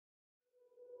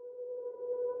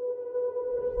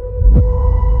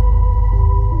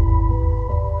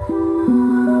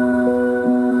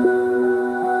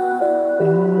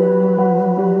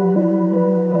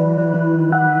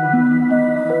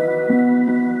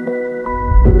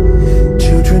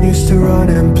used to run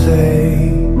and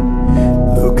play.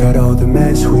 Look at all the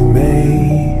mess we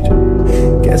made.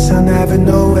 Guess I never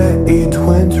know where it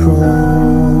went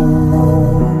wrong.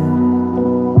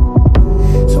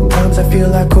 Sometimes I feel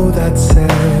like all that's said,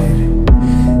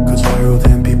 cause viral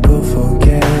then people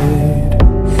forget.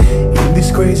 In this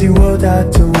crazy world I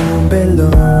don't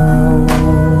belong.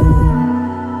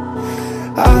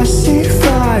 I see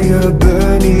fire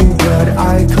burning but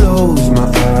I close my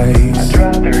eyes. I'd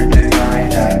rather deny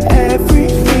that.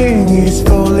 Everything is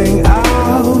falling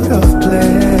out of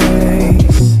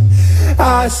place.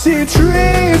 I see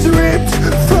trees ripped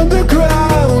from the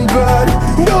ground but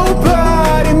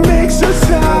nobody makes a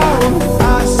sound.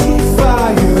 I see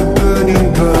fire burning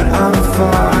but I'm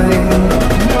fine.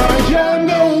 I am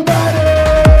nobody.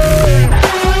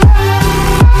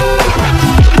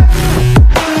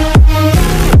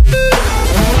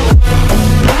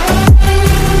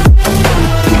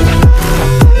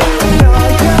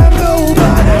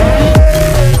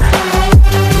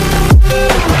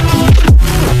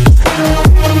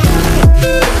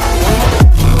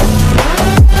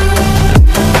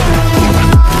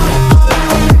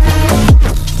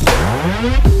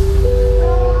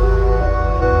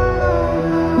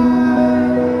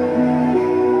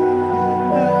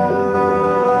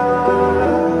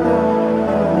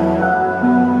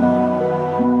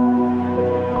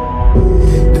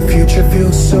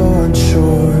 Feels so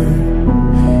unsure.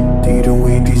 Didn't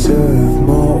we deserve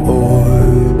more? Or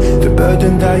the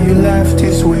burden that you left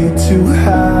is way too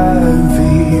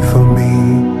heavy for me?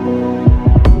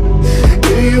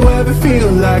 Do you ever feel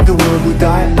like the world will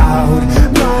die out?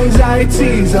 My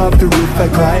anxiety's off the roof, I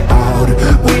cry out.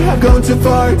 We have gone too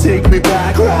far, take me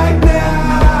back right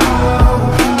now.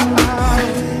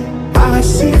 I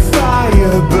see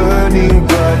fire burning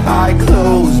but I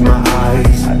close my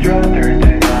eyes. I'd rather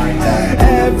deny that.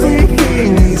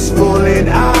 Everything is falling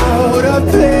out of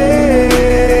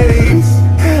place.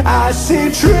 I see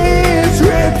trees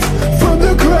ripped from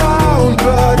the ground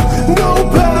but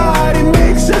nobody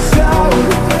makes a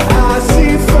sound. I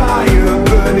see fire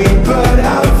burning but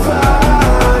I'm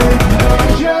fine.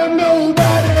 I'm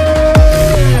nobody.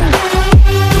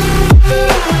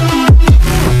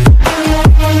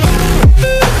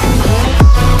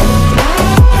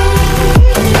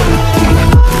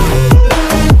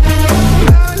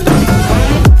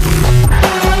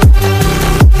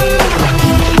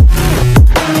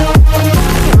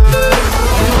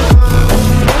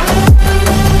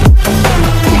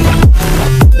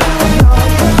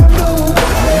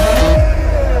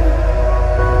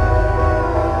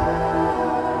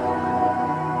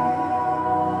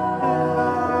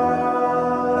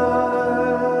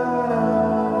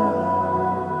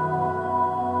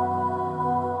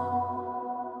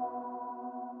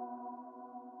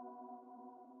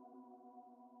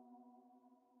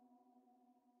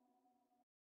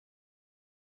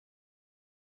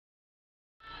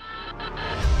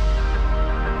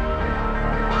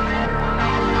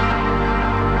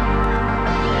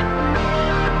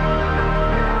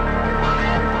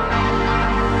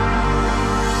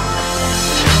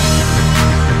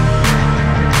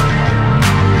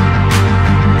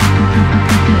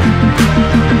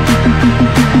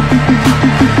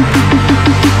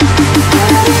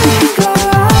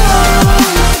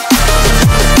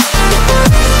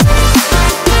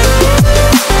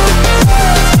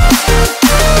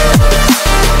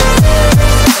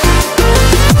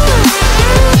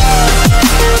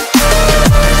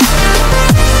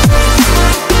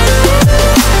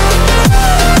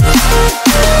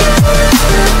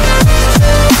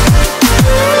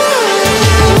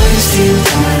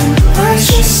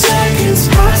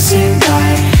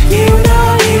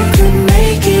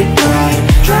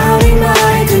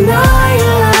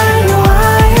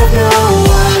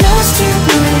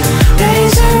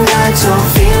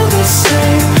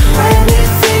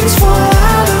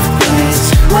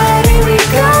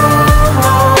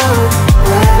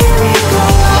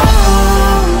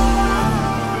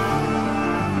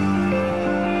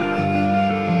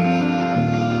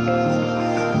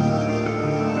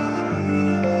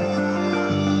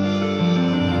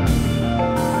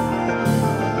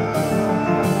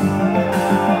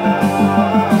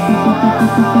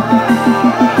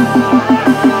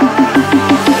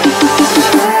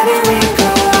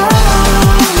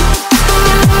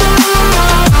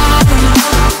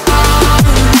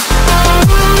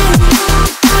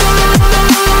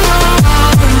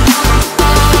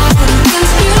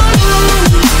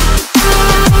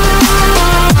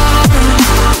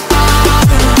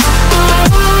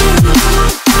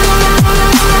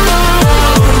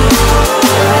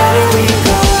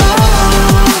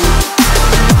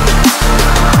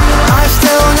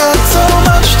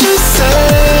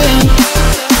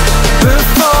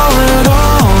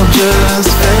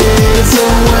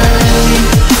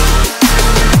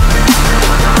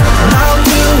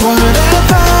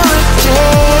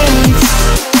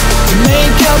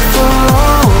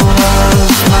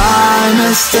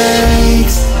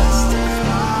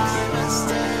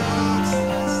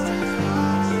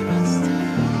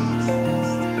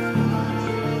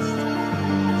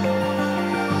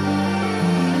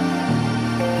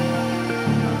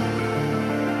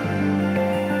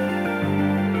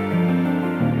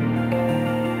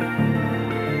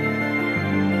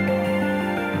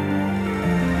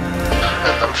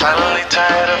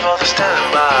 the standing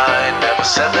by. Never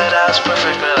said that I was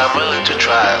perfect, but I'm willing to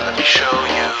try. Let me show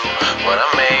you what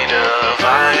I'm made of.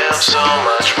 I am so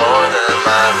much more than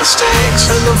my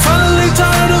mistakes. And I'm finally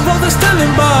tired of all the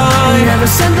standing by. Never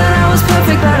said that I was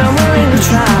perfect, but I'm willing to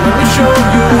try.